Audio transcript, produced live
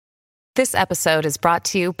This episode is brought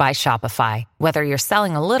to you by Shopify. Whether you're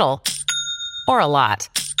selling a little or a lot,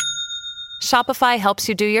 Shopify helps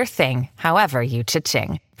you do your thing, however you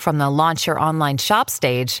cha-ching. From the launch your online shop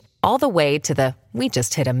stage, all the way to the we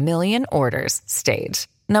just hit 1 million orders stage.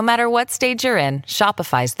 No matter what stage you're in,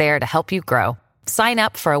 Shopify's there to help you grow. Sign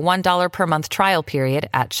up for a $1 per month trial period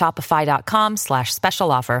at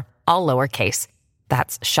shopify.com/special offer, all lowercase.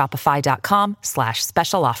 That's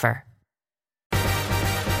shopify.com/special offer.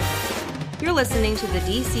 You're listening to the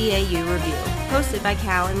DCAU Review, hosted by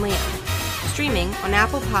Cal and Liam. Streaming on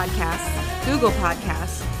Apple Podcasts, Google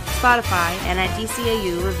Podcasts, Spotify, and at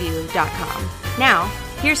DCAUreview.com. Now,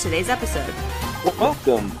 here's today's episode.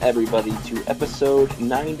 Welcome, everybody, to episode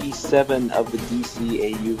 97 of the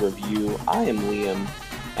DCAU Review. I am Liam,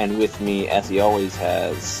 and with me, as he always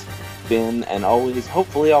has been, and always,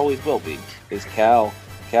 hopefully always will be, is Cal.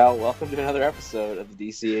 Cal, welcome to another episode of the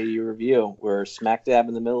DCAU Review. We're smack dab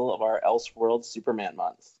in the middle of our Elseworlds Superman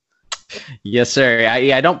month. Yes, sir.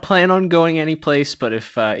 I don't plan on going any place, but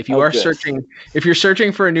if you are searching, if you're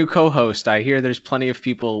searching for a new co-host, I hear there's plenty of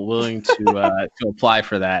people willing to to apply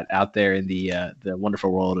for that out there in the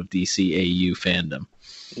wonderful world of DCAU fandom.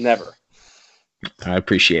 Never. I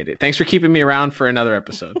appreciate it. Thanks for keeping me around for another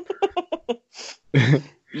episode.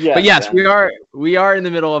 Yes, but yes, we are in the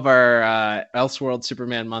middle of our Elseworlds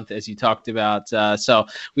Superman month, as you talked about. So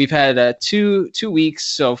we've had two weeks.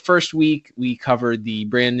 So first week we covered the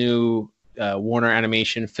brand new Warner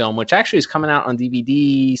Animation film, which actually is coming out on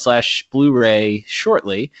DVD/Blu-ray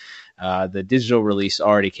shortly. The digital release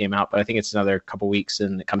already came out, but I think it's another couple weeks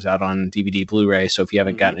and it comes out on DVD Blu-ray. So if you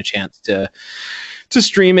haven't gotten a chance to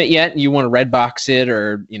stream it yet, and you want to Redbox it,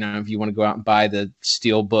 or if you want to go out and buy the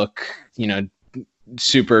Steelbook,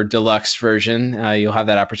 super deluxe version, you'll have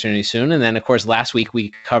that opportunity soon. And then, of course, last week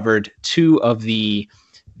we covered two of the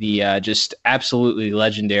just absolutely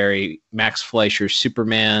legendary Max Fleischer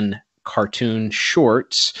Superman cartoon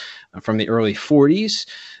shorts from the early 40s.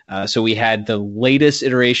 So we had the latest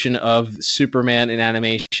iteration of Superman in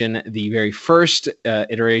animation, the very first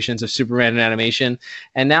iterations of Superman in animation,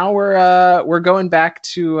 and now we're going back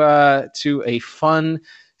to a fun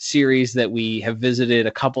series that we have visited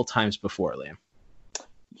a couple times before, Liam.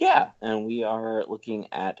 Yeah, and we are looking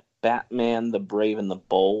at Batman the Brave and the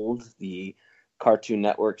Bold, the Cartoon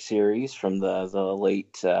Network series from the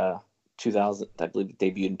late 2000, I believe it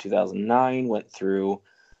debuted in 2009, went through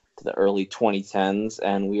to the early 2010s,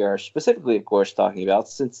 and we are specifically, of course, talking about,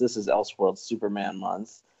 since this is Elseworlds Superman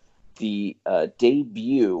month, the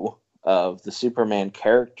debut of the Superman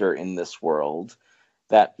character in this world,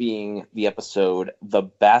 that being the episode The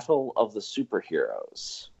Battle of the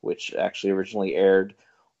Superheroes, which actually originally aired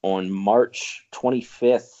on March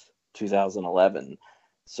 25th, 2011.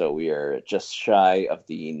 So we are just shy of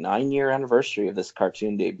the 9-year anniversary of this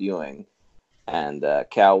cartoon debuting. And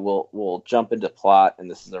Cal, we'll jump into plot, and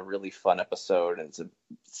this is a really fun episode. And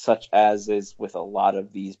such as is with a lot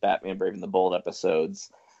of these Batman Brave and the Bold episodes,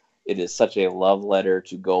 it is such a love letter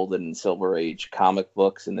to Golden and Silver Age comic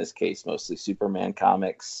books, in this case mostly Superman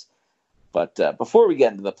comics. But before we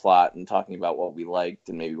get into the plot and talking about what we liked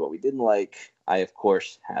and maybe what we didn't like, I, of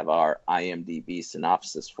course, have our IMDb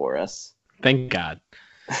synopsis for us. Thank God.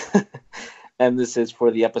 And this is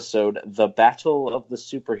for the episode The Battle of the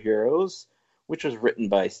Superheroes, which was written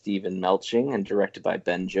by Stephen Melching and directed by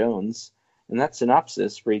Ben Jones. And that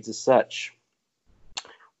synopsis reads as such.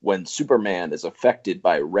 When Superman is affected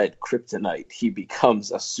by red kryptonite, he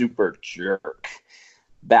becomes a super jerk.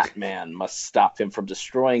 Batman must stop him from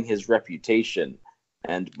destroying his reputation,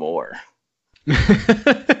 and more.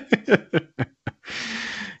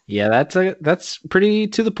 Yeah, that's pretty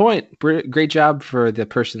to the point. Great job for the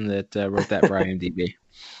person that wrote that for IMDb.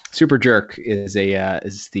 Super jerk is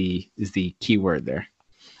the key word there.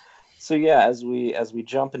 So yeah, as we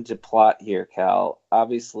jump into plot here, Cal,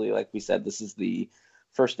 obviously, like we said, this is the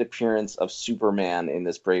first appearance of Superman in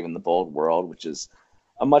this Brave and the Bold world, which is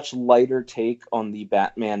a much lighter take on the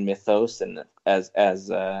Batman mythos. And as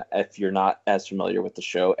if you're not as familiar with the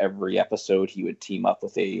show, every episode he would team up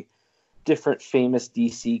with a different famous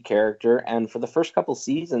DC character. And for the first couple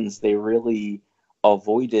seasons, they really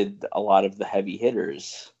avoided a lot of the heavy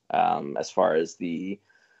hitters, as far as the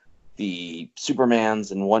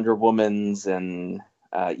Supermans and Wonder Womans, and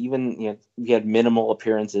even you had minimal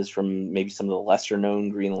appearances from maybe some of the lesser known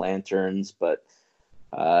Green Lanterns. But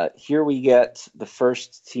here we get the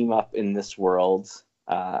first team up in this world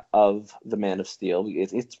of the Man of Steel.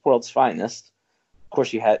 It's world's finest. Of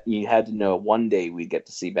course, you had to know one day we'd get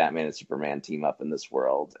to see Batman and Superman team up in this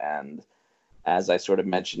world, and as I sort of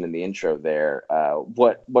mentioned in the intro there,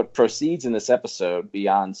 what proceeds in this episode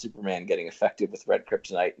beyond Superman getting affected with red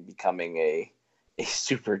kryptonite and becoming a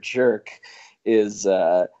super jerk is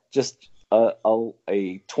just a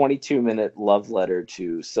 22-minute love letter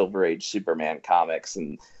to Silver Age Superman comics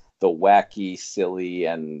and the wacky, silly,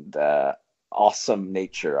 and awesome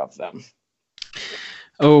nature of them.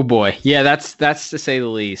 Oh boy, yeah, that's to say the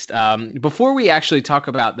least. Before we actually talk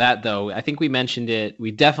about that, though, I think we mentioned it.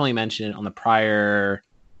 We definitely mentioned it on the prior.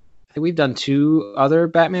 I think we've done 2 other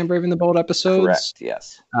Batman Brave and the Bold episodes. Correct.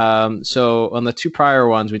 Yes. So on the 2 prior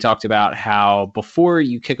ones, we talked about how before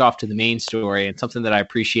you kick off to the main story, and something that I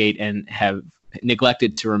appreciate and have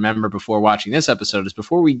neglected to remember before watching this episode is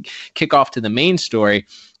before we kick off to the main story,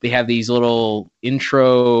 they have these little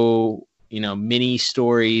intro, mini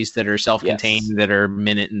stories that are self-contained, yes, that are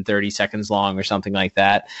 1minute and 30 seconds long or something like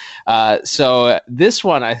that. So this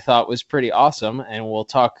one I thought was pretty awesome, and we'll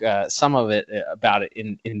talk some of it about it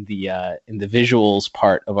in the visuals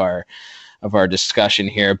part of our discussion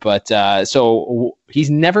here. But so he's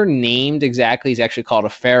never named exactly. He's actually called a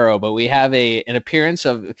pharaoh, but we have an appearance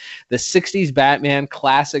of the 60s Batman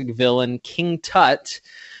classic villain King Tut,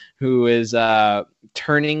 who is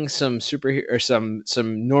turning some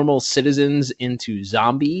normal citizens into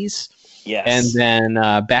zombies. Yes. And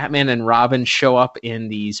then Batman and Robin show up in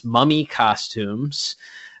these mummy costumes,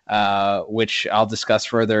 which I'll discuss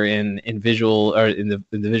further in visual, or in the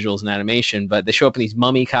visuals and animation. But they show up in these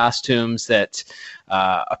mummy costumes that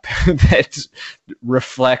that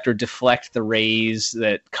reflect or deflect the rays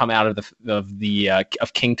that come out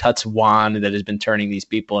of King Tut's wand that has been turning these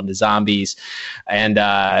people into zombies, and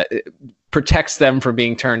protects them from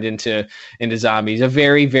being turned into zombies. A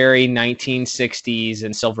very, very 1960s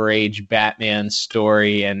and Silver Age Batman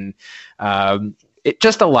story, and it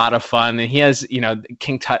just a lot of fun. And he has,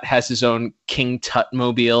 King Tut has his own King Tut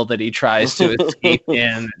mobile that he tries to escape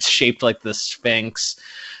in. It's shaped like the Sphinx.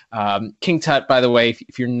 King Tut, by the way,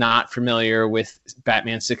 if you're not familiar with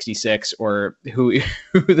Batman 66 or who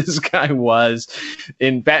this guy was,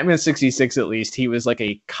 in Batman 66 at least, he was like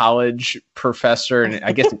a college professor and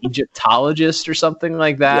I guess an Egyptologist or something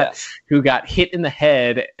like that, yes, who got hit in the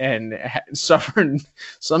head and suffered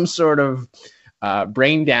some sort of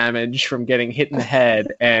brain damage from getting hit in the head,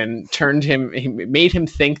 and made him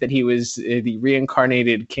think that he was the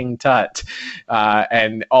reincarnated King Tut,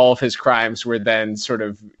 and all of his crimes were then sort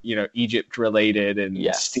of Egypt related and,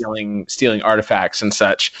 yes, stealing artifacts and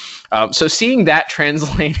such. So seeing that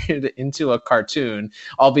translated into a cartoon,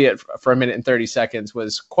 albeit for 1minute and 30 seconds,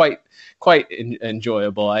 was quite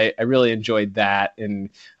enjoyable. I really enjoyed that, and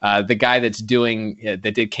the guy that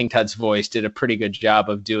did King Tut's voice did a pretty good job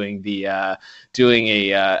of doing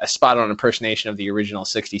a spot-on impersonation of the original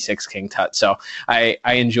 66 King Tut. So I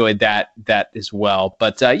enjoyed that as well.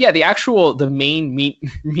 But the main meat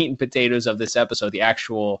and potatoes of this episode, the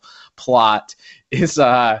actual plot is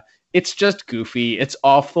it's just goofy. It's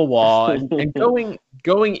off the wall, and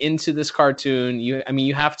going into this cartoon,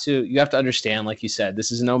 you have to understand, like you said,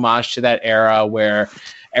 this is an homage to that era where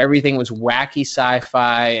everything was wacky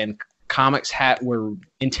sci-fi, and comics were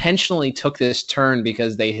intentionally took this turn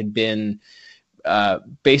because they had been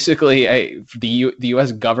basically the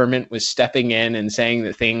U.S. government was stepping in and saying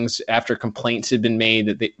that things, after complaints had been made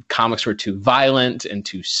that the comics were too violent and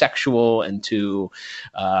too sexual and too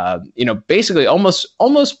basically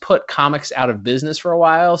almost put comics out of business for a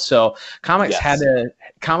while. So comic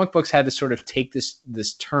books had to sort of take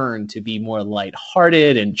this turn to be more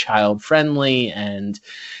lighthearted and child friendly, and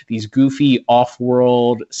these goofy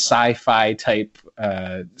off-world sci-fi type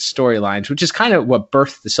storylines, which is kind of what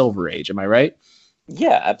birthed the Silver Age. Am I right?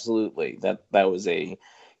 Yeah, absolutely. That was a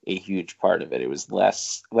huge part of it. It was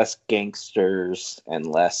less gangsters and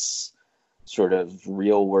less sort of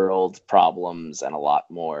real world problems, and a lot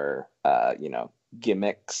more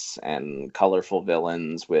gimmicks and colorful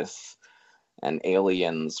villains and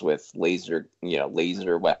aliens with laser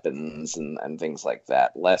weapons and things like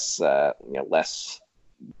that. Less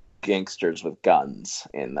gangsters with guns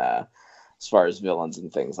in as far as villains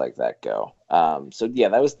and things like that go. So yeah,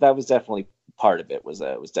 that was definitely part of it. Was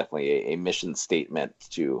definitely a mission statement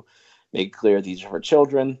to make clear these are for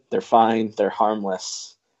children. They're fine. They're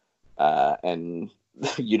harmless, and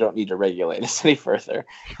you don't need to regulate us any further.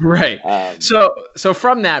 Right. So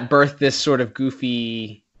from that birthed this sort of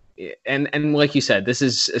goofy, and like you said, this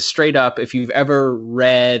is straight up. If you've ever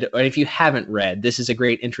read, or if you haven't read, this is a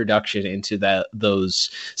great introduction into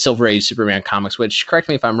those Silver Age Superman comics. Which, correct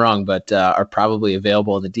me if I'm wrong, but are probably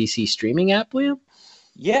available in the DC streaming app, Liam.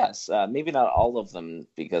 Yes, maybe not all of them,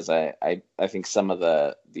 because I think some of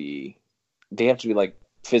they have to be like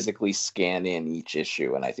physically scan in each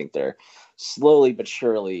issue, and I think they're slowly but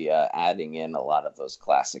surely adding in a lot of those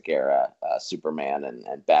classic era Superman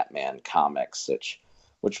and Batman comics,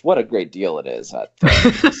 which what a great deal it is at the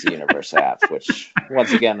DC Universe app, which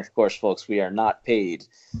once again, of course, folks, we are not paid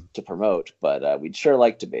to promote, but we'd sure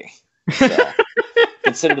like to be. So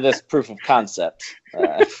consider this proof of concept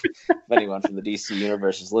if anyone from the DC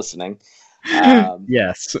Universe is listening.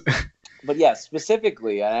 Yes. But yeah,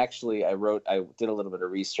 specifically, I did a little bit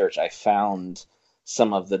of research. I found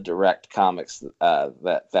some of the direct comics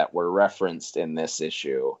that were referenced in this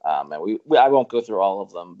issue. And I won't go through all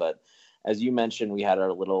of them, but as you mentioned, we had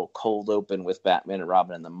our little cold open with Batman and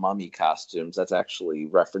Robin in the mummy costumes. That's actually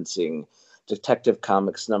referencing Detective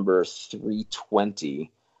Comics number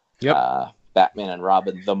 320. Yep. Batman and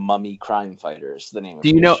Robin, the Mummy Crime Fighters, the name of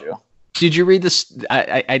the issue. Did you read this?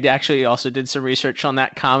 I actually also did some research on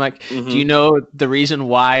that comic. Mm-hmm. Do you know the reason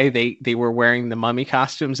why they were wearing the mummy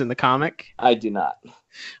costumes in the comic? I do not.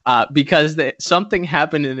 Because something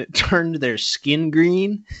happened and it turned their skin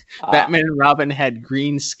green. Batman and Robin had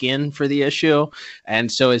green skin for the issue,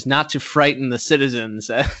 and so as not to frighten the citizens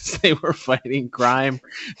as they were fighting crime,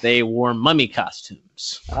 they wore mummy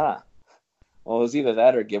costumes. Well, it was either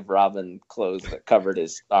that or give Robin clothes that covered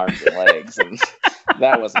his arms and legs, and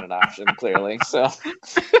that wasn't an option, clearly. So,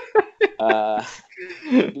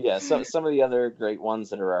 yeah, so some of the other great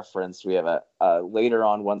ones that are referenced, we have later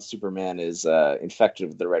on, once Superman is infected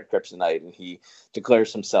with the red kryptonite and he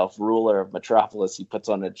declares himself ruler of Metropolis, he puts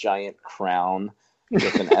on a giant crown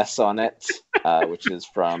with an S on it, which is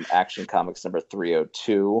from Action Comics number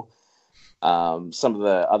 302. Some of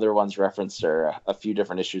the other ones referenced are a few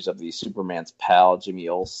different issues of the Superman's pal, Jimmy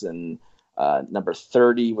Olsen, number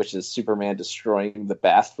 30, which is Superman destroying the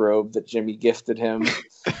bathrobe that Jimmy gifted him.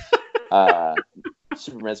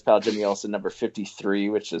 Superman's pal, Jimmy Olsen, number 53,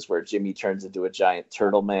 which is where Jimmy turns into a giant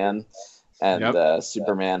turtle man, and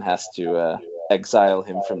Superman has to exile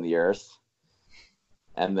him from the Earth.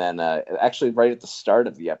 And then actually right at the start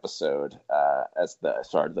of the episode, as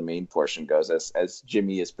the main portion goes, as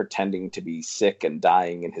Jimmy is pretending to be sick and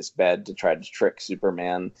dying in his bed to try to trick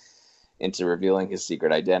Superman into revealing his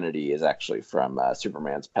secret identity, is actually from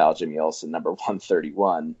Superman's pal Jimmy Olsen, number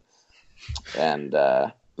 131. And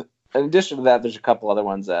in addition to that, there's a couple other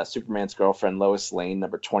ones. Superman's girlfriend, Lois Lane,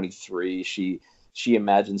 number 23. She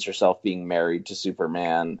imagines herself being married to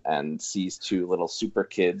Superman and sees two little super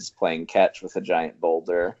kids playing catch with a giant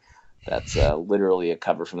boulder. That's literally a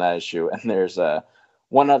cover from that issue. And there's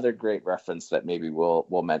one other great reference that maybe we'll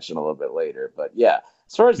mention a little bit later. But yeah,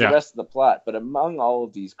 as far as the rest of the plot, but among all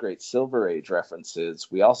of these great Silver Age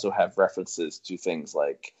references, we also have references to things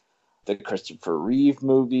like the Christopher Reeve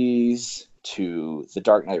movies, to the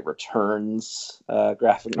Dark Knight Returns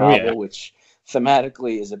graphic novel, which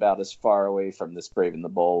thematically is about as far away from this Brave and the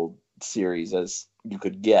Bold series as you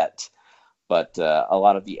could get. But a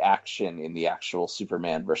lot of the action in the actual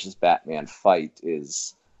Superman versus Batman fight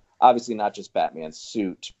is obviously not just Batman's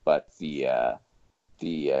suit, but the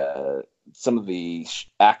some of the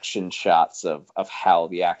action shots of how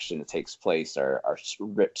the action takes place are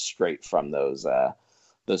ripped straight from those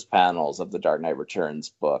panels of the Dark Knight Returns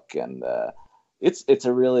book. And it's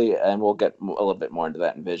a really, and we'll get a little bit more into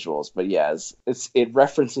that in visuals, but yeah, it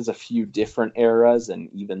references a few different eras and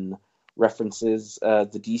even references the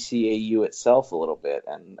DCAU itself a little bit.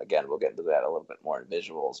 And again, we'll get into that a little bit more in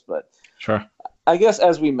visuals, but sure. I guess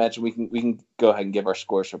as we mentioned, we can go ahead and give our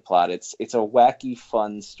scores for plot. It's a wacky,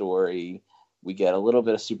 fun story. We get a little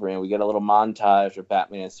bit of Superman. We get a little montage of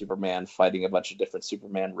Batman and Superman fighting a bunch of different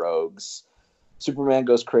Superman rogues. Superman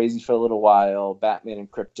goes crazy for a little while. Batman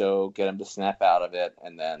and Krypto get him to snap out of it.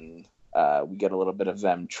 And then we get a little bit of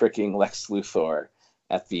them tricking Lex Luthor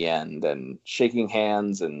at the end and shaking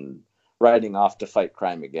hands and riding off to fight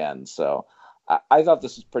crime again. So I thought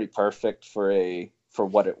this was pretty perfect for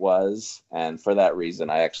what it was. And for that reason,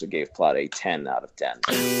 I actually gave plot a 10 out of 10.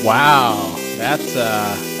 Wow. That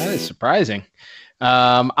is surprising.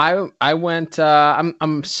 I went,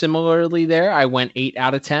 I'm similarly there. I went 8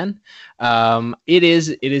 out of 10. It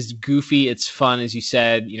is goofy. It's fun. As you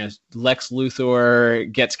said, Lex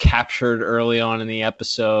Luthor gets captured early on in the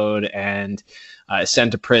episode and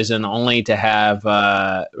sent to prison, only to have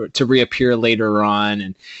to reappear later on.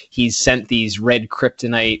 And he's sent these red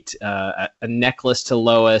kryptonite, a necklace to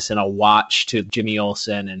Lois and a watch to Jimmy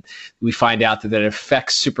Olsen. And we find out that it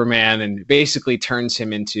affects Superman and basically turns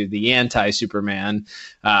him into the anti-Superman.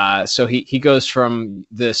 Superman. So he goes from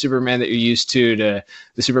the Superman that you're used to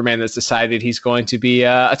the Superman that's decided he's going to be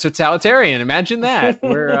a totalitarian. Imagine that.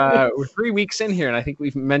 We're 3 weeks in here, and I think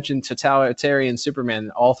we've mentioned totalitarian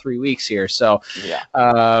Superman all 3 weeks here. So,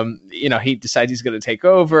 he decides he's going to take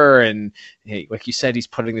over, and like you said, he's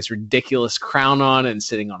putting this ridiculous crown on and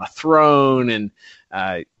sitting on a throne, and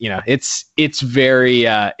it's very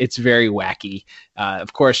wacky.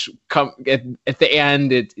 Of course, at the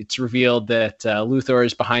end, it's revealed that Luthor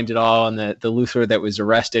is behind it all, and the Luthor that was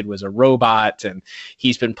arrested was a robot, and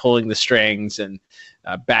he's been pulling the strings. And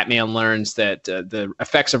Batman learns that the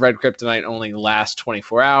effects of red kryptonite only last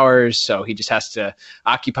 24 hours, so he just has to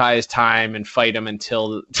occupy his time and fight him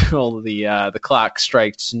until the clock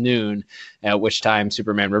strikes noon, at which time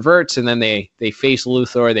Superman reverts, and then they face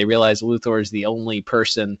Luthor. They realize Luthor is the only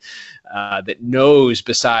person that knows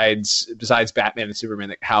besides Batman and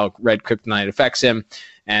Superman how red kryptonite affects him,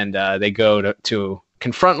 and they go to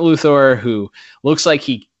confront Luthor, who looks like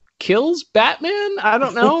he kills Batman. I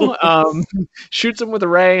don't know. Shoots him with a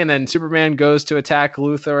ray, and then Superman goes to attack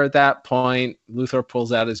Luthor. At that point, Luthor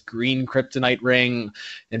pulls out his green kryptonite ring,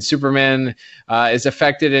 and Superman is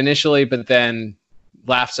affected initially, but then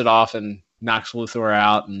laughs it off and knocks Luthor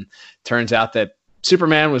out. And turns out that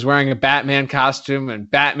Superman was wearing a Batman costume, and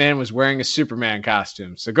Batman was wearing a Superman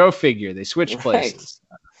costume. So go figure. They switched places.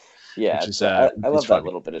 Yeah, I love that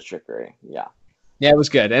little bit of trickery. Yeah. Yeah, it was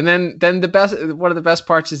good. And then one of the best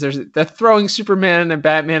parts is they're throwing Superman and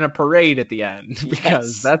Batman a parade at the end,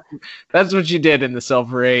 because that's what you did in the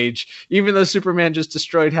Silver Age. Even though Superman just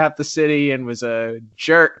destroyed half the city and was a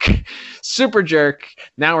jerk, super jerk,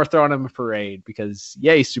 now we're throwing him a parade because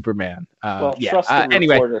yay, Superman. Trusted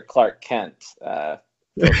reporter Clark Kent wrote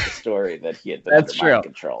the story that he had been under mind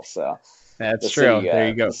control. So that's true. There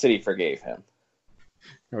you go. The city forgave him.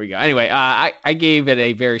 There we go. Anyway, I gave it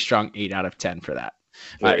a very strong 8 out of 10 for that.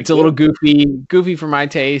 It's cool. A little goofy for my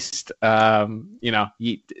taste. I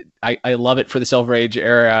love it for the Silver Age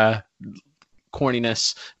era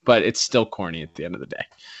corniness, but it's still corny at the end of the day.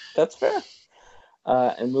 That's fair.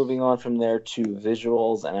 And moving on from there to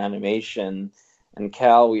visuals and animation. And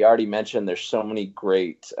Cal, we already mentioned there's so many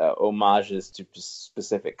great homages to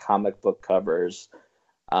specific comic book covers.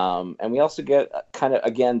 And we also get kind of,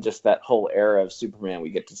 again, just that whole era of Superman. We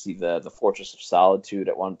get to see the Fortress of Solitude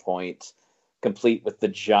at one point, complete with the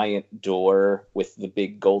giant door with the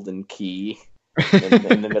big golden key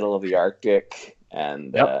in the middle of the Arctic.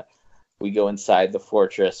 And we go inside the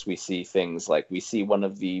fortress. We see things like, we see one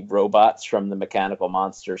of the robots from the Mechanical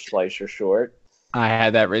Monsters Fleischer short. I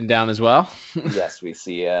had that written down as well. Yes, we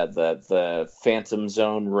see the Phantom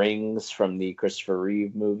Zone rings from the Christopher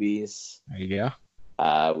Reeve movies. There you go.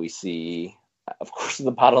 We see, of course,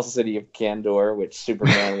 the Bottle City of Kandor, which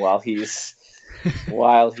Superman, while he is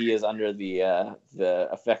under the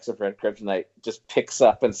effects of red kryptonite, just picks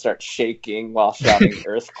up and starts shaking while shouting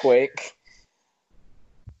 "Earthquake."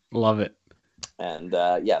 Love it. And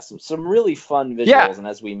some really fun visuals. Yeah. And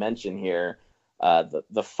as we mentioned here,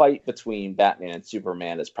 the fight between Batman and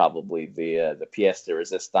Superman is probably the pièce de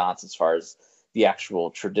résistance as far as the actual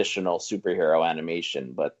traditional superhero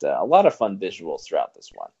animation, but a lot of fun visuals throughout this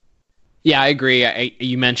one. Yeah, I agree.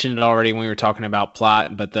 You mentioned it already when we were talking about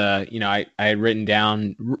plot, but I had written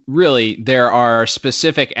down, really, there are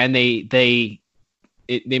specific, and they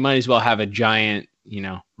might as well have a giant,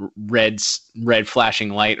 red flashing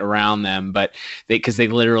light around them, but because they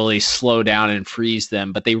literally slow down and freeze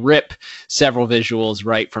them, but they rip several visuals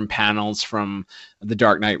right from panels from The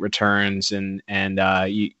Dark Knight Returns, and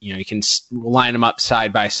you can line them up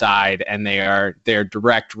side by side, and they're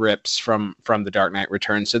direct rips from The Dark Knight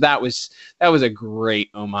Returns. So that was a great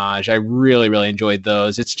homage. I really, really enjoyed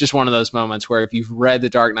those. It's just one of those moments where if you've read The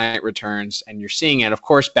Dark Knight Returns and you're seeing it, of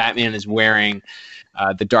course Batman is wearing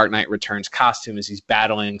the Dark Knight Returns costume as he's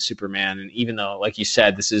battling Superman, and even though, like you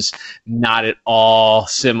said, this is not at all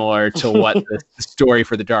similar to what the story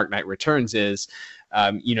for The Dark Knight Returns is,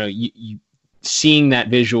 you seeing that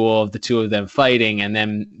visual of the two of them fighting, and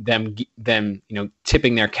them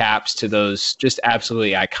tipping their caps to those just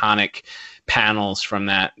absolutely iconic panels from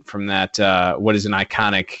that what is an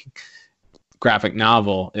iconic graphic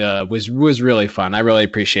novel was really fun. I really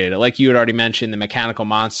appreciated it. Like you had already mentioned, the mechanical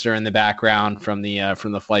monster in the background from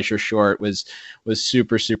the Fleischer short was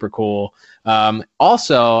super, super cool.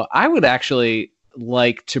 Also, I would actually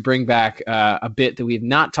like to bring back a bit that we've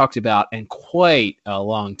not talked about in quite a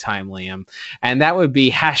long time, Liam, and that would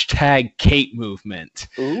be hashtag Cape movement.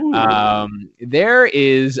 There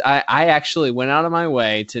is, I actually went out of my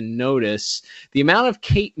way to notice the amount of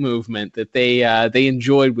Cape movement that they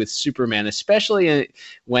enjoyed with Superman, especially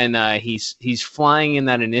when he's flying in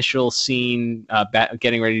that initial scene,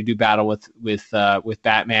 getting ready to do battle with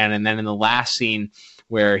Batman, and then in the last scene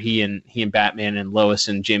where he and Batman and Lois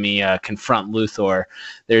and Jimmy confront Luthor.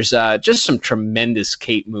 There's just some tremendous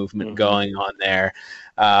cape movement going on there.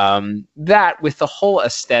 That with the whole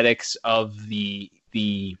aesthetics of the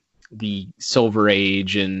Silver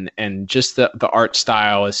Age and just the art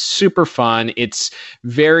style is super fun. It's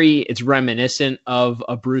reminiscent of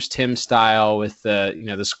a Bruce Timm style with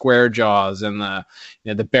the square jaws and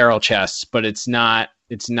the barrel chests, but it's not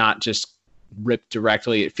just ripped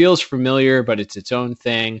directly. It feels familiar, but it's its own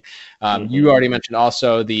thing. You already mentioned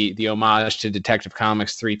also the homage to Detective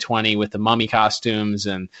Comics 320 with the mummy costumes,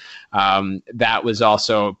 and that was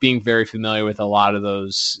also being very familiar with a lot of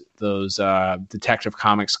those Detective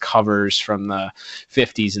Comics covers from the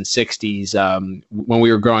 50s and 60s. When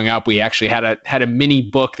we were growing up, we actually had a mini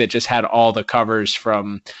book that just had all the covers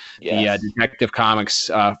from the Detective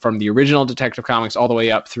Comics, from the original Detective Comics all the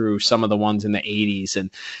way up through some of the ones in the 80s, and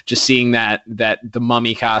just seeing that the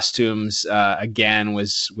mummy costumes again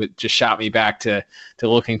just shot me back to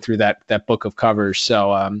looking through that book of covers.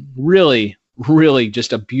 So really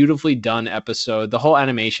just a beautifully done episode. The whole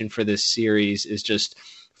animation for this series is just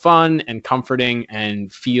fun and comforting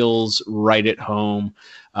and feels right at home,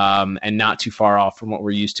 and not too far off from what we're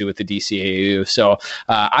used to with the DCAU. So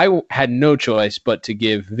I had no choice but to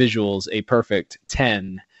give visuals a perfect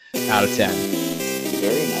 10 out of 10.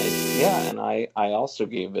 Very nice. Yeah, and I also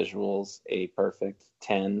gave visuals a perfect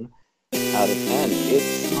 10 out of 10.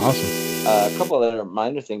 It's awesome. A couple of other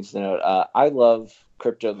minor things to note. I love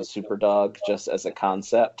Crypto the Superdog just as a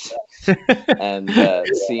concept, and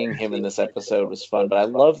seeing him in this episode was fun. But I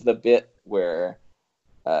love the bit where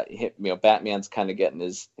Batman's kind of getting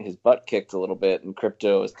his butt kicked a little bit, and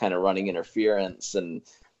Crypto is kind of running interference, and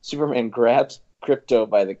Superman grabs Crypto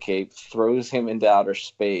by the cape, throws him into outer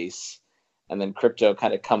space, and then Crypto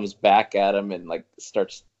kind of comes back at him and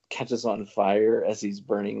catches on fire as he's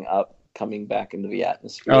burning up, coming back into the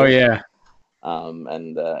atmosphere. Oh yeah.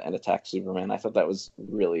 And attack Superman. I thought that was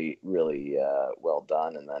really, really well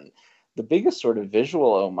done. And then the biggest sort of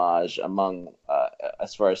visual homage among,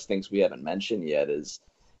 as far as things we haven't mentioned yet, is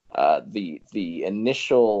the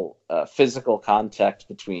initial physical contact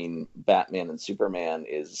between Batman and Superman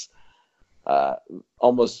is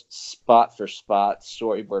almost spot for spot,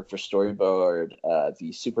 storyboard for storyboard,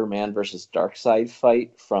 the Superman versus Darkseid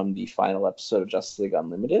fight from the final episode of Justice League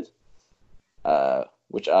Unlimited.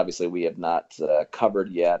 Which obviously we have not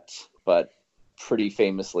covered yet, but pretty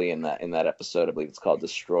famously in that episode, I believe it's called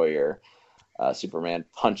Destroyer, Superman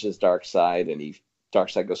punches Darkseid, and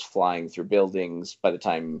Darkseid goes flying through buildings. By the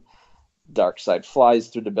time Darkseid flies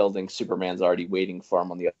through the building, Superman's already waiting for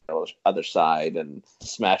him on the other side and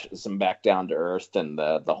smashes him back down to Earth, and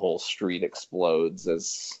the whole street explodes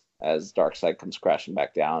as Darkseid comes crashing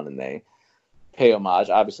back down, and they pay homage.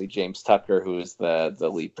 Obviously, James Tucker, who is the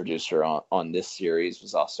lead producer on this series,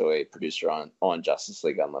 was also a producer on Justice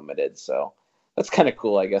League Unlimited. So that's kind of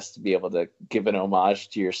cool, I guess, to be able to give an homage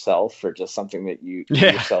to yourself for just something that you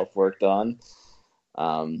yourself worked on.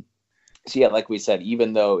 So yeah, like we said,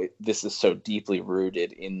 even though this is so deeply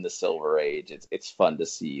rooted in the Silver Age, it's fun to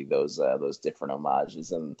see those different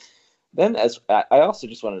homages. And then I also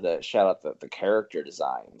just wanted to shout out the character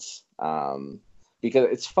designs. Because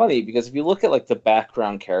it's funny, because if you look at like the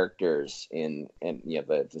background characters in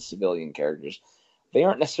the civilian characters, they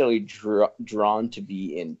aren't necessarily drawn to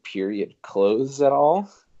be in period clothes at all.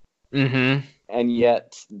 Mm-hmm. And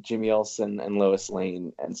yet Jimmy Olsen and Lois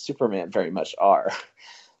Lane and Superman very much are.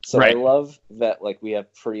 So right. I love that, like, we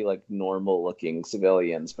have pretty like normal looking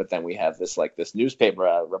civilians, but then we have this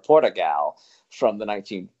newspaper reporter gal from the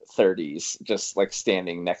 1930s just like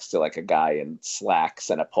standing next to like a guy in slacks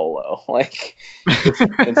and a polo, like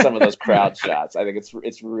in some of those crowd shots. I think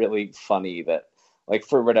it's really funny that, like,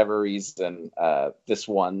 for whatever reason, this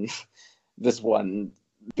one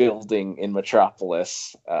building in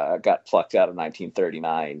Metropolis got plucked out of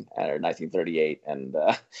 1939 or 1938 and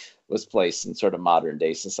was placed in sort of modern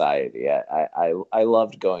day society. I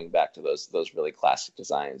loved going back to those really classic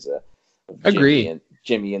designs. Agree.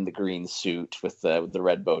 Jimmy in the green suit with the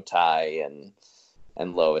red bow tie,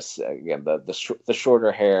 and Lois again the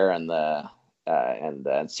shorter hair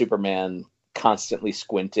and Superman constantly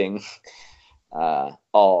squinting.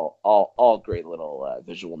 All great little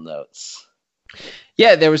visual notes.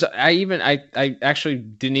 Yeah, there was. I actually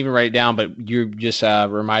didn't even write it down, but you just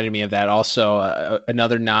reminded me of that. Also,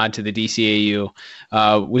 another nod to the DCAU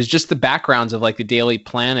was just the backgrounds of like the Daily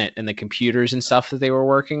Planet and the computers and stuff that they were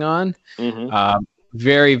working on. Mm-hmm.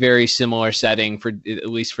 Very, very similar setting for at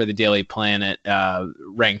least for the Daily Planet.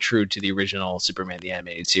 Rang true to the original Superman the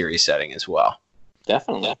Animated Series setting as well.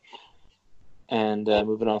 Definitely. And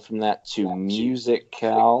moving on from that to music,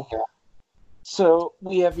 Cal. So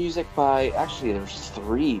we have music by, actually there's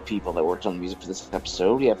 3 people that worked on the music for this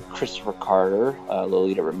episode. We have Christopher Carter,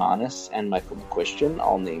 Lolita Romanis, and Michael McQuistion,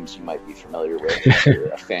 all names you might be familiar with if you're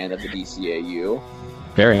a fan of the DCAU.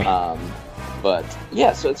 Very. But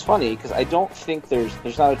yeah, so it's funny because I don't think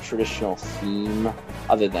there's not a traditional theme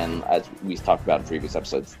other than, as we talked about in previous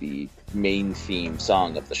episodes, the main theme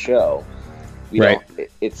song of the show.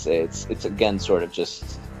 It's again sort of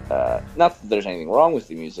just not that there's anything wrong with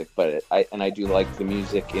the music, but I do like the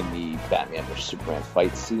music in the Batman vs Superman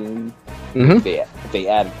fight scene. Mm-hmm. They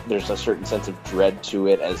add, there's a certain sense of dread to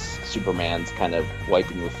it as Superman's kind of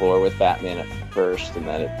wiping the floor with Batman at first, and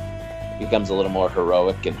then it becomes a little more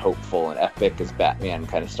heroic and hopeful and epic as Batman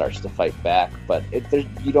kind of starts to fight back. But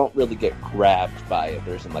you don't really get grabbed by it.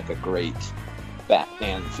 There isn't like a great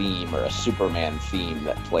Batman theme or a Superman theme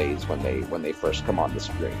that plays when they first come on the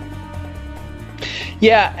screen.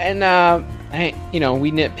 Yeah, and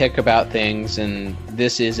we nitpick about things, and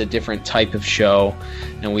this is a different type of show,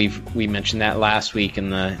 and we mentioned that last week in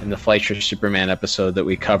the Fleischer Superman episode that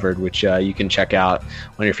we covered, which you can check out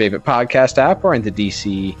on your favorite podcast app or into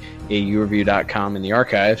DCAUreview.com in the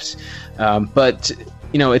archives. But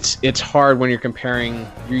it's hard when you're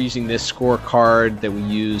using this scorecard that we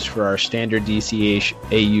use for our standard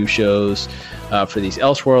DCAU shows for these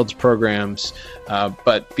Elseworlds programs.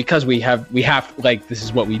 But because we have like, this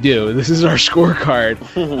is what we do. This is our scorecard.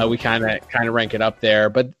 We kind of rank it up there.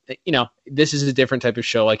 But this is a different type of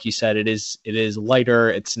show. Like you said, it is lighter.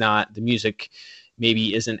 It's not, the music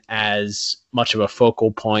maybe isn't as much of a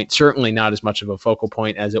focal point. Certainly not as much of a focal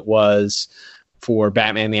point as it was for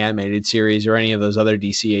Batman the Animated Series or any of those other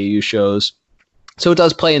DCAU shows. So it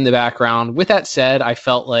does play in the background. With that said, I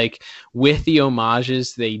felt like with the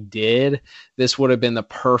homages they did, this would have been the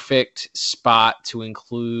perfect spot to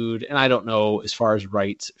include, and I don't know as far as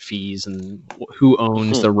rights fees and who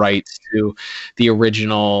owns the rights to the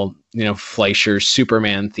original, Fleischer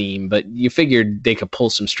Superman theme, but you figured they could pull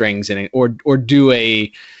some strings in it or do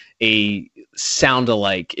a sound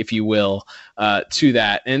alike, if you will, to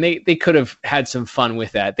that. And they could have had some fun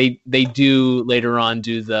with that. They do later on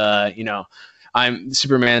do the,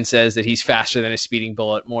 Superman says that he's faster than a speeding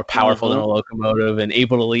bullet, more powerful than a locomotive, and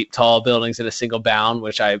able to leap tall buildings at a single bound,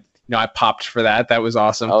 which I popped for that. That was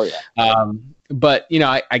awesome. Oh yeah. But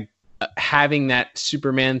I having that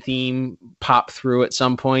Superman theme pop through at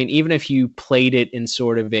some point, even if you played it in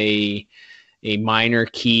sort of a minor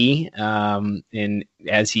key, and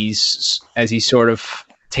as he's sort of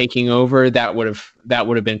taking over, that would have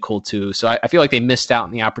been cool too. So I feel like they missed out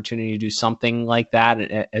on the opportunity to do something like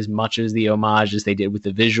that, as much as the homage as they did with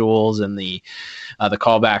the visuals and the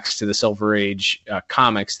callbacks to the Silver Age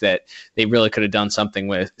comics, that they really could have done something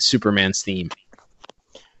with Superman's theme.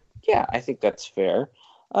 Yeah, I think that's fair.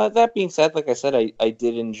 That being said, like I said, I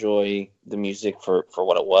did enjoy the music for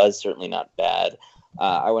what it was. Certainly not bad.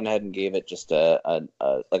 I went ahead and gave it just a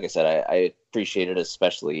like I said, I appreciate it,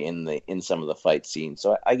 especially in some of the fight scenes.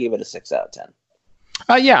 So I gave it a 6 out of 10.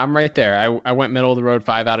 Yeah, I'm right there. I went middle of the road,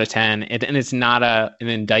 5 out of 10. And it's not an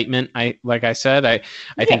indictment. I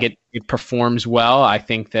think it performs well. I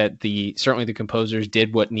think that certainly the composers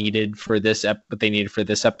did what needed for what they needed for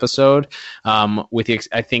this episode.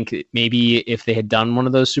 I think maybe if they had done one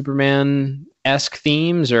of those Superman-esque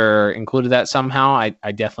themes or included that somehow,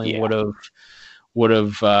 I definitely would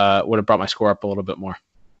have brought my score up a little bit more.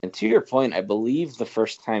 And to your point, I believe the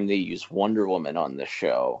first time they used Wonder Woman on the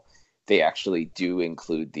show, they actually do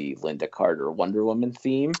include the Linda Carter Wonder Woman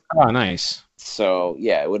theme. Oh, nice. So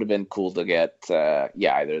yeah, it would have been cool to get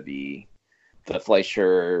either the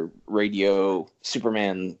Fleischer radio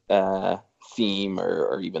Superman theme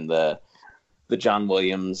or even the John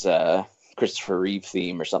Williams Christopher Reeve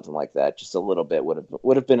theme or something like that. Just a little bit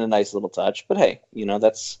would have been a nice little touch. But hey,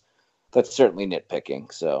 that's certainly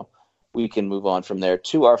nitpicking. So we can move on from there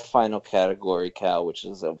to our final category, Cal, which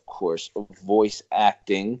is, of course, voice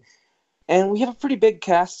acting. And we have a pretty big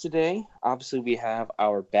cast today. Obviously, we have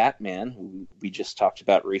our Batman, who we just talked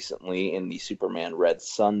about recently in the Superman Red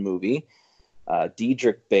Sun movie.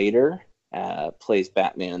 Diedrich Bader plays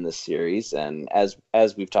Batman in this series. And as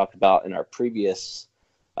we've talked about in our previous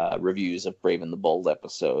reviews of Brave and the Bold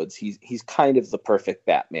episodes, he's kind of the perfect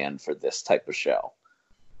Batman for this type of show.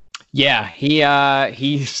 Yeah,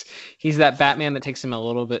 he's that Batman that takes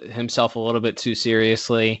himself a little bit too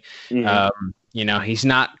seriously. He's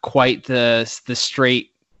not quite the straight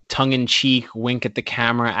tongue-in-cheek wink at the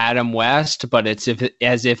camera Adam West, but it's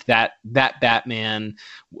as if that Batman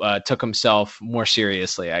took himself more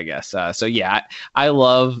seriously, I guess. So yeah, I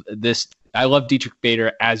love this. I love Dietrich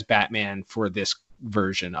Bader as Batman for this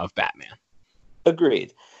version of Batman.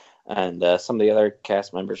 Agreed. And some of the other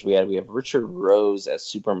cast members we have Richard Rose as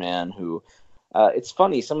Superman, who it's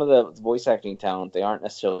funny, some of the voice acting talent, they aren't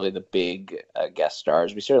necessarily the big guest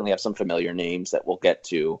stars. We certainly have some familiar names that we'll get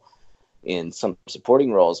to in some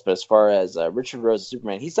supporting roles. But as far as Richard Rose as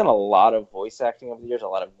Superman, he's done a lot of voice acting over the years, a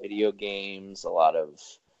lot of video games, a lot of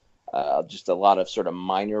sort of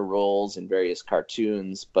minor roles in various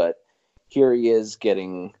cartoons. But here he is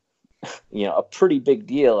getting a pretty big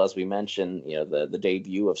deal, as we mentioned, the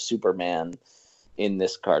debut of Superman in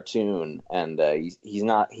this cartoon, and he's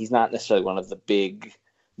not necessarily one of the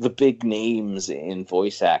big names in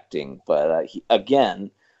voice acting, but again,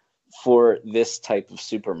 for this type of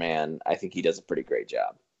Superman, I think he does a pretty great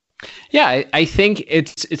job. Yeah, I think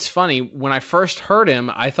it's funny. When I first heard him,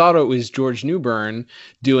 I thought it was George Newbern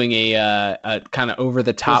doing a kind of over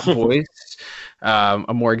the top voice.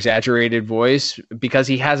 A more exaggerated voice, because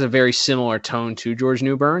he has a very similar tone to George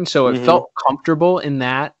Newbern. So it felt comfortable in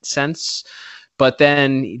that sense, but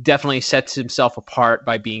then he definitely sets himself apart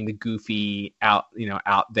by being the goofy out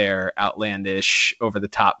there, outlandish, over the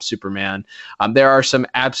top Superman. There are some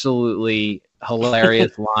absolutely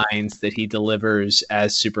hilarious lines that he delivers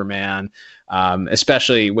as Superman,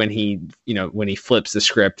 especially when he flips the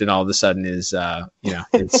script and all of a sudden it's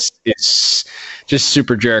just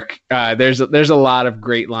super jerk. There's a lot of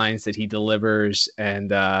great lines that he delivers,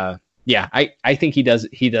 and I think he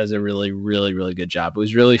does a really, really, really good job. It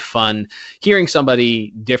was really fun hearing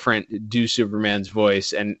somebody different do Superman's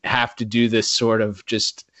voice and have to do this sort of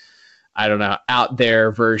just, I don't know, out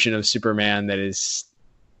there version of Superman that is,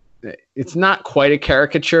 it's not quite a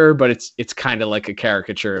caricature, but it's kind of like a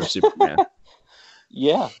caricature of Superman.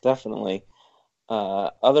 Yeah, definitely.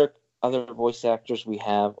 Other voice actors we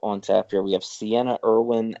have on tap here, we have Sienna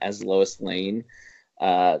Erwin as Lois Lane.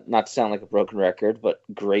 Not to sound like a broken record, but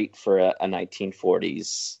great for a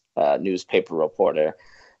 1940s newspaper reporter.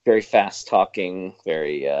 Very fast talking,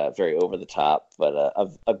 very over the top, but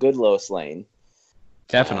a good Lois Lane.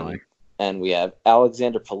 Definitely. And we have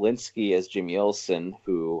Alexander Polinsky as Jimmy Olsen,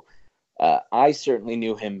 who I certainly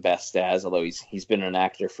knew him best as, although he's been an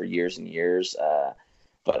actor for years and years.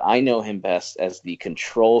 But I know him best as the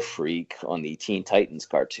control freak on the Teen Titans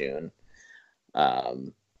cartoon.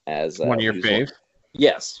 As one of your faves?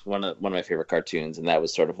 Yes, one of my favorite cartoons, and that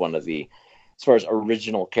was sort of one of the, as far as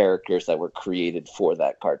original characters that were created for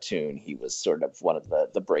that cartoon, he was sort of one of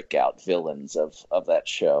the breakout villains of that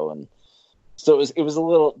show. And so it was a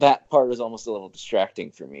little, that part was almost a little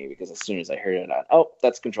distracting for me, because as soon as I heard it,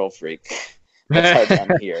 that's Control Freak. That's hard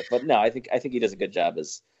to hear. But no, I think he does a good job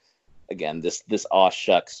as, again, this aw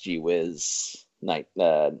shucks gee whiz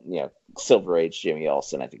Silver Age Jimmy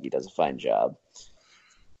Olsen. I think he does a fine job.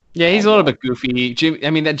 Yeah, he's a little bit goofy.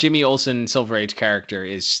 That Jimmy Olsen Silver Age character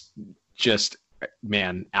is just,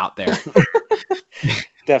 man, out there.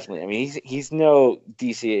 Definitely. I mean, he's no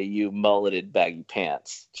DCAU mulleted baggy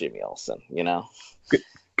pants Jimmy Olsen,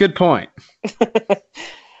 Good point.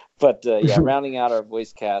 But rounding out our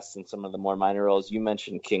voice cast and some of the more minor roles, you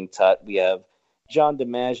mentioned King Tut. We have John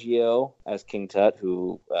DiMaggio as King Tut,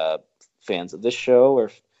 who fans of this show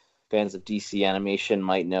or fans of DC animation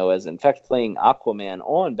might know as, in fact, playing Aquaman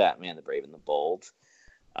on Batman the Brave and the Bold.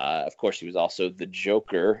 Of course, he was also the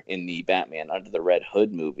Joker in the Batman Under the Red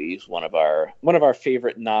Hood movies, one of our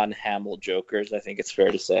favorite non-Hamill Jokers, I think it's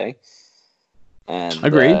fair to say. And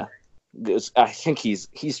agreed. I think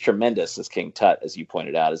he's tremendous as King Tut, as you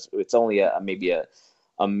pointed out. It's only maybe a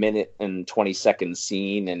minute and 20-second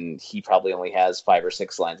scene, and he probably only has 5 or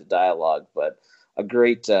 6 lines of dialogue, but a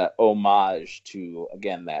great homage to,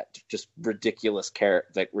 again, that just ridiculous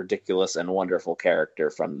character, that ridiculous and wonderful character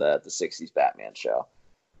from the 60s Batman show.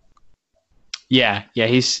 Yeah,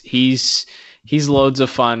 he's loads of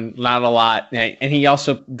fun, not a lot, and he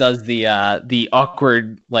also does the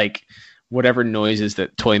awkward, like, whatever noises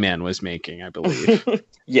that Toyman was making, I believe.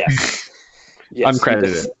 Yes,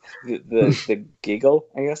 uncredited. The giggle,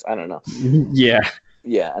 I guess. I don't know.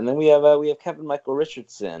 Yeah, and then we have Kevin Michael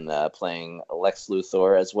Richardson playing Lex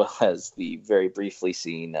Luthor, as well as the very briefly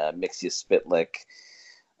seen Mixius Spitlick,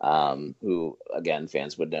 who, again,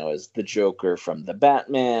 fans would know as the Joker from the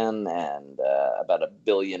Batman, and about a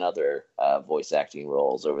billion other voice acting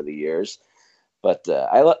roles over the years. But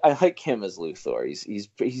I like him as Luthor.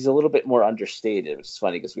 He's a little bit more understated, which is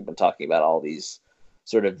funny because we've been talking about all these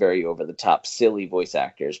sort of very over the top, silly voice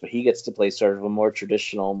actors, but he gets to play sort of a more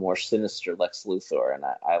traditional, more sinister Lex Luthor, and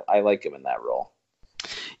I like him in that role.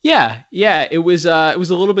 Yeah, it was a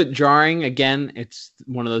little bit jarring. Again, it's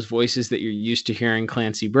one of those voices that you're used to hearing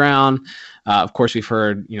Clancy Brown. Of course, we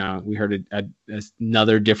heard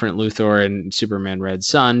another different Luthor in Superman Red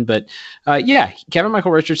Son, but Kevin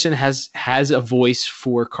Michael Richardson has a voice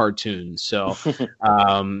for cartoons. So,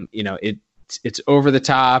 it's over the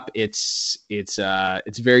top. It's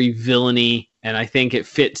very villainy, and I think it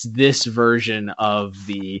fits this version of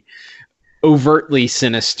the overtly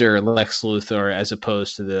sinister Lex Luthor as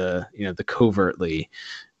opposed to the covertly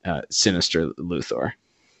sinister Luthor.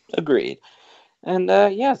 Agreed. And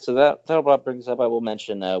so that about brings up. I will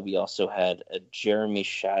mention we also had Jeremy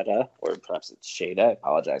Shada, or perhaps it's Shada. I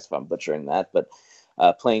apologize if I'm butchering that, but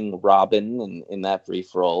playing Robin in that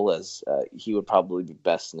brief role, as he would probably be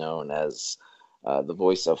best known as the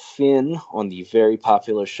voice of Finn on the very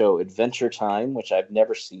popular show Adventure Time, which I've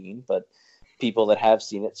never seen, but people that have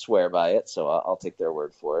seen it swear by it, so I'll take their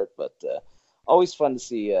word for it. But always fun to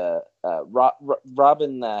see.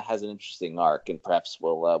 Robin has an interesting arc, and perhaps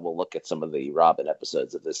we'll look at some of the Robin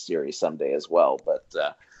episodes of this series someday as well. But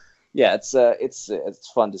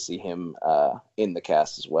it's fun to see him in the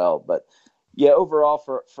cast as well. But yeah, overall,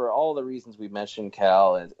 for all the reasons we mentioned,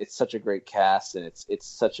 Cal, and it's such a great cast, and it's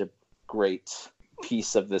such a great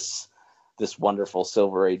piece of this wonderful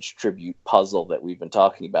Silver Age tribute puzzle that we've been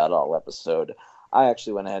talking about all episode. I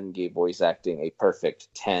actually went ahead and gave voice acting a perfect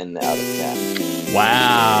 10 out of 10.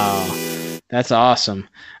 Wow. That's awesome.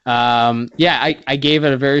 I gave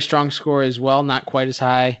it a very strong score as well, not quite as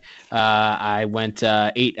high. I went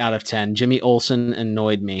 8 out of 10. Jimmy Olsen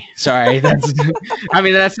annoyed me. Sorry, that's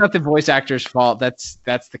not the voice actor's fault. That's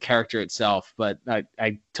the character itself. But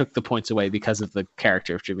I took the points away because of the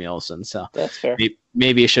character of Jimmy Olsen. So that's fair.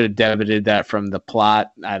 Maybe I should have debited that from the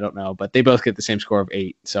plot. I don't know, but they both get the same score of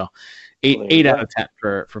 8. So 8 out of 10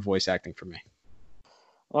 for voice acting for me.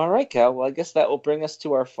 All right, Cal. Well, I guess that will bring us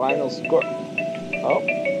to our final score. Oh,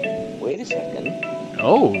 wait a second.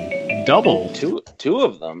 Oh, double. Two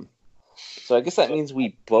of them. So I guess that means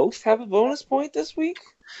we both have a bonus point this week?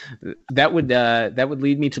 That would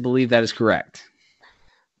lead me to believe that is correct.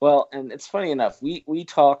 Well, and it's funny enough, we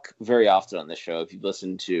talk very often on this show. If you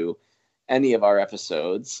listen to any of our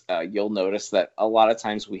episodes, you'll notice that a lot of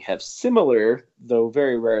times we have similar, though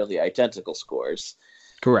very rarely identical scores.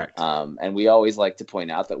 Correct. And we always like to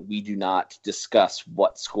point out that we do not discuss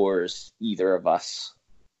what scores either of us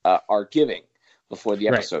are giving before the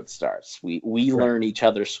episode starts. We learn each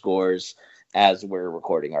other's scores as we're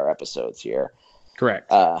recording our episodes here. Correct.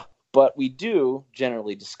 But we do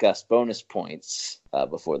generally discuss bonus points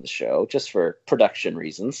before the show, just for production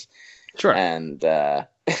reasons. Sure. And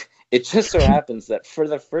it just so happens that for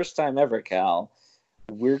the first time ever, Cal,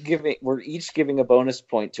 we're each giving a bonus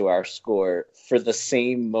point to our score for the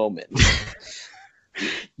same moment.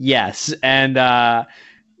 Yes, and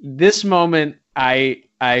this moment, I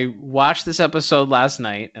watched this episode last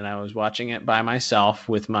night, and I was watching it by myself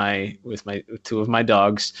with my two of my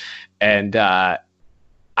dogs, and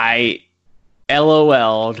I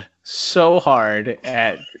LOL'd so hard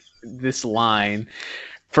at this line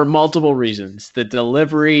for multiple reasons. The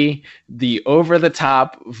delivery, the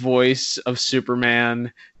over-the-top voice of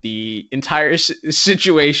Superman, the entire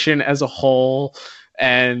situation as a whole,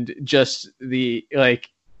 and just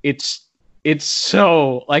it's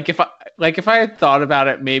so if I had thought about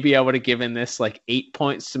it, maybe I would have given this 8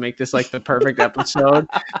 points to make this the perfect episode.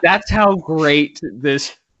 That's how great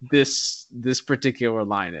this particular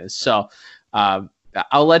line is. So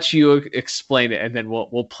I'll let you explain it, and then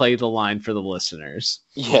we'll play the line for the listeners.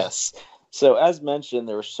 Yes. So as mentioned,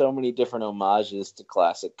 there were so many different homages to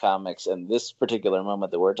classic comics, and this particular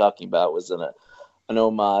moment that we're talking about was an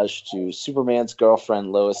homage to Superman's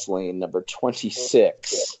girlfriend Lois Lane, number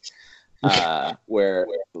 26, where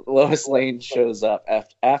Lois Lane shows up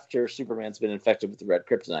after Superman's been infected with the red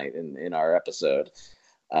kryptonite in our episode.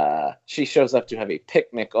 She shows up to have a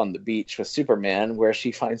picnic on the beach with Superman, where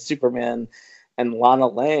she finds Superman and Lana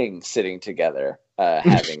Lang sitting together,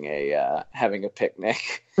 having a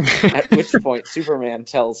picnic. At which point, Superman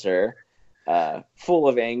tells her, full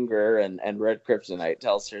of anger and red kryptonite,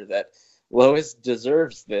 tells her that Lois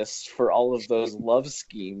deserves this for all of those love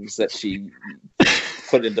schemes that she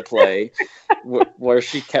put into play, where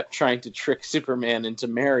she kept trying to trick Superman into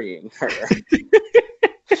marrying her.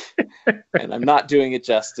 And I'm not doing it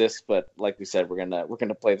justice, but like we said, we're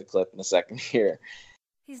gonna play the clip in a second here.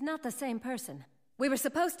 He's not the same person. We were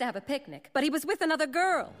supposed to have a picnic, but he was with another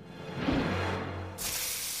girl.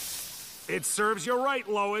 It serves you right,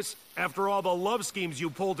 Lois, after all the love schemes you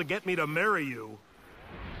pulled to get me to marry you.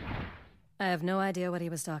 I have no idea what he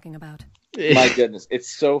was talking about. My goodness, it's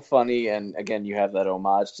so funny, and again, you have that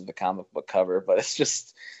homage to the comic book cover, but it's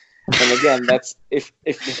just, and again, that's if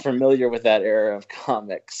you're familiar with that era of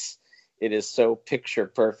comics, it is so picture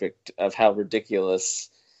perfect of how ridiculous,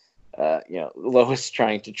 Lois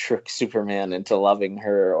trying to trick Superman into loving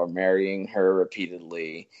her or marrying her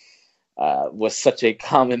repeatedly was such a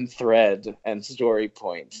common thread and story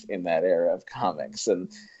point in that era of comics, and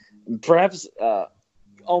perhaps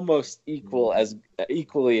almost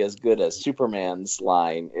equally as good as Superman's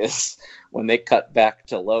line is when they cut back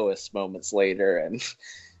to Lois moments later, and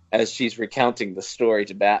as she's recounting the story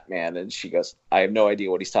to Batman, and she goes, "I have no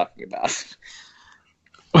idea what he's talking about."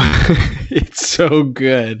 It's so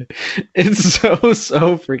good. It's so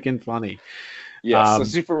freaking funny. Yeah, so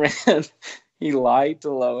Superman, he lied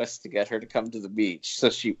to Lois to get her to come to the beach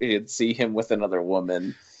so she'd see him with another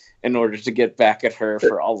woman in order to get back at her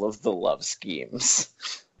for all of the love schemes.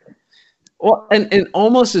 Well, and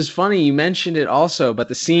almost as funny, you mentioned it also, but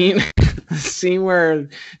the scene where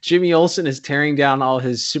Jimmy Olsen is tearing down all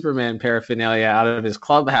his Superman paraphernalia out of his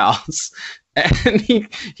clubhouse, and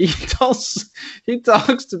he's talking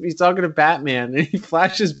to Batman, and he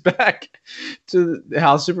flashes back to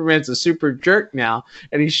how Superman's a super jerk now,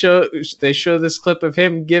 and they show this clip of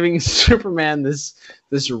him giving Superman this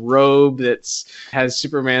robe has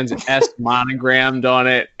Superman's S monogrammed on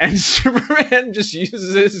it, and Superman just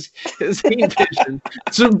uses his heat vision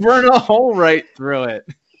to burn a hole right through it.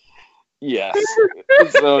 Yes,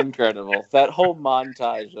 it's so incredible. That whole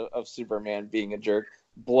montage of Superman being a jerk,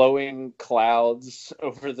 blowing clouds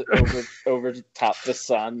over to top the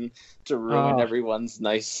sun to ruin everyone's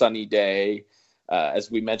nice sunny day.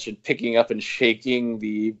 As we mentioned, picking up and shaking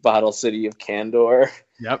the bottle city of Kandor.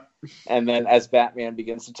 Yep. And then as Batman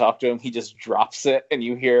begins to talk to him, he just drops it, and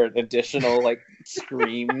you hear additional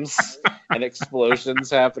screams and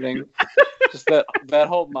explosions happening. Just that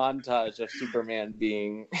whole montage of Superman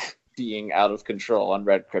being out of control on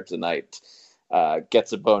Red Kryptonite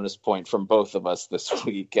gets a bonus point from both of us this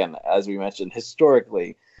week. And as we mentioned,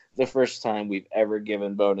 historically, the first time we've ever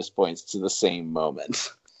given bonus points to the same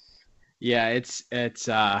moment. Yeah, it's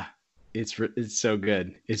so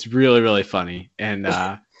good. It's really, really funny. And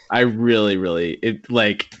I really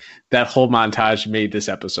that whole montage made this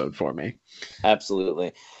episode for me.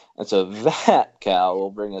 Absolutely. And so that, Cal, will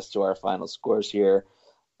bring us to our final scores here.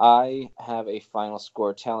 I have a final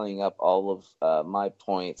score tallying up all of my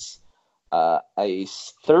points. A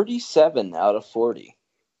 37 out of 40.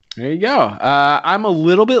 There you go. I'm a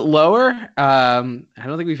little bit lower. I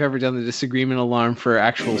don't think we've ever done the disagreement alarm for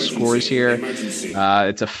actual scores here. It's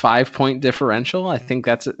a 5-point differential. I think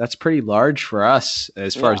that's pretty large for us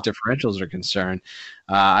as far as differentials are concerned.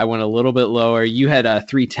 I went a little bit lower. You had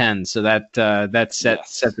 310, so that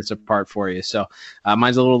set this apart for you. So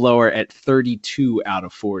mine's a little lower at 32 out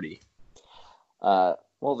of 40.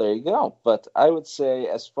 Well, there you go. But I would say,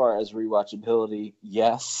 as far as rewatchability,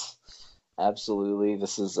 yes. Absolutely.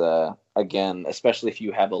 This is again, especially if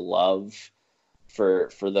you have a love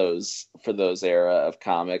for those era of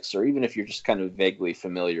comics, or even if you're just kind of vaguely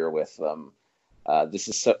familiar with them, this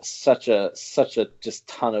is such a just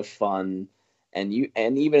ton of fun. And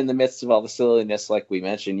even in the midst of all the silliness, like we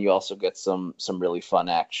mentioned, you also get some really fun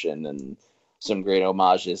action and some great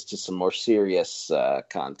homages to some more serious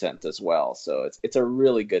content as well. So it's a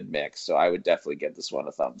really good mix. So I would definitely give this one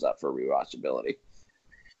a thumbs up for rewatchability.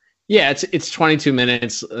 Yeah, it's 22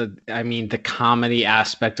 minutes. I mean, the comedy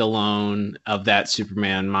aspect alone of that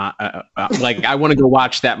Superman, I want to go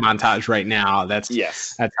watch that montage right now. That's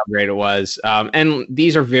how great it was. And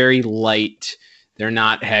these are very light. They're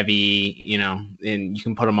not heavy, and you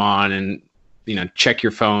can put them on and check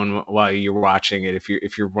your phone while you're watching it.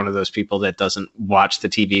 If you're one of those people that doesn't watch the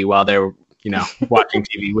TV while they're watching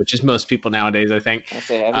TV, which is most people nowadays, I think. I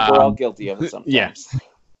think we're all guilty of it sometimes. Yeah.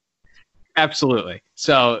 Absolutely.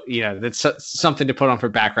 So, that's something to put on for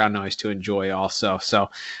background noise to enjoy also. So,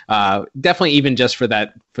 definitely even just for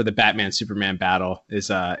the Batman Superman battle is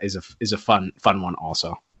a fun one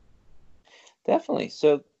also. Definitely.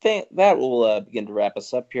 So that will begin to wrap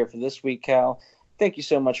us up here for this week, Cal. Thank you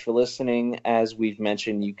so much for listening. As we've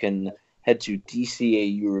mentioned, you can head to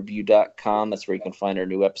dcaureview.com. That's where you can find our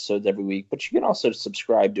new episodes every week. But you can also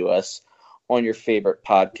subscribe to us on your favorite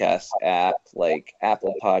podcast app, like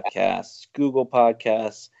Apple Podcasts, Google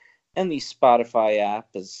Podcasts, and the Spotify app,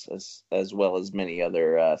 as well as many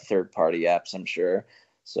other third-party apps, I'm sure.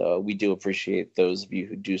 So we do appreciate those of you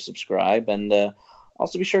who do subscribe. And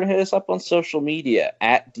also be sure to hit us up on social media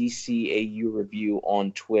at DCAU Review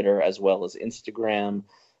on Twitter as well as Instagram.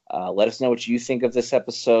 Let us know what you think of this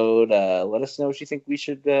episode. Let us know what you think we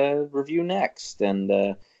should review next,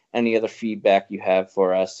 and any other feedback you have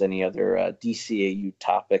for us, any other DCAU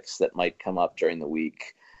topics that might come up during the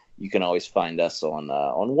week. You can always find us on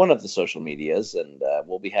one of the social medias, and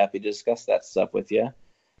we'll be happy to discuss that stuff with you.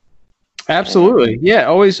 Absolutely. Yeah,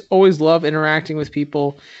 always love interacting with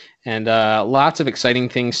people, and lots of exciting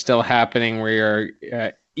things still happening. We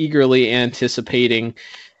are eagerly anticipating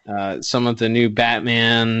some of the new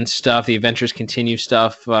Batman stuff, the Adventures Continue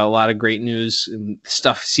stuff, a lot of great news and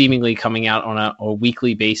stuff seemingly coming out on a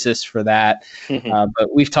weekly basis for that.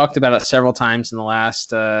 But we've talked about it several times in the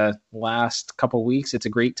last couple weeks. It's a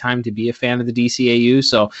great time to be a fan of the DCAU.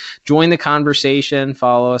 So join the conversation,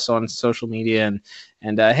 follow us on social media,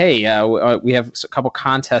 and hey, we have a couple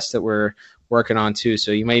contests that we're working on too.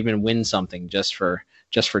 So you might even win something just for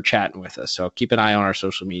chatting with us. So keep an eye on our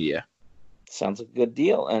social media. Sounds like a good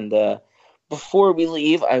deal. And before we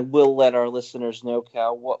leave, I will let our listeners know,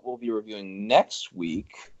 Cal, what we'll be reviewing next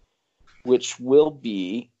week, which will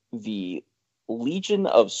be the Legion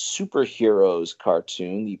of Superheroes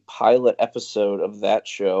cartoon, the pilot episode of that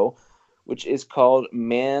show, which is called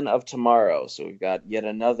Man of Tomorrow. So we've got yet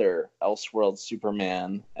another Elseworlds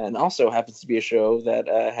Superman, and also happens to be a show that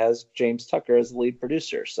has James Tucker as the lead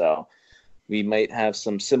producer. So we might have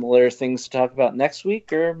some similar things to talk about next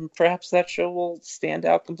week, or perhaps that show will stand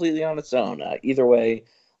out completely on its own. Either way,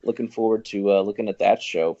 looking forward to looking at that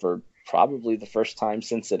show for probably the first time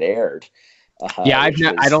since it aired. I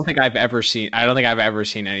don't think I've ever seen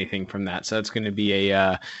anything from that. So it's going to be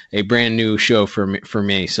a brand new show for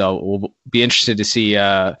me. So we'll be interested to see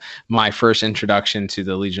my first introduction to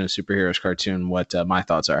the Legion of Superheroes cartoon. What my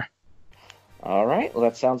thoughts are. All right. Well,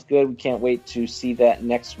 that sounds good. We can't wait to see that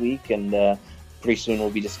next week. And pretty soon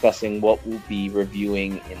we'll be discussing what we'll be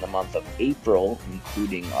reviewing in the month of April,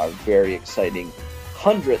 including our very exciting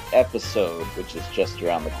 100th episode, which is just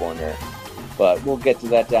around the corner. But we'll get to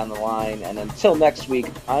that down the line. And until next week,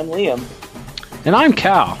 I'm Liam. And I'm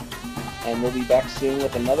Cal. And we'll be back soon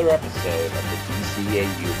with another episode of the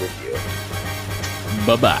DCAU Review.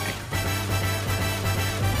 Bye-bye.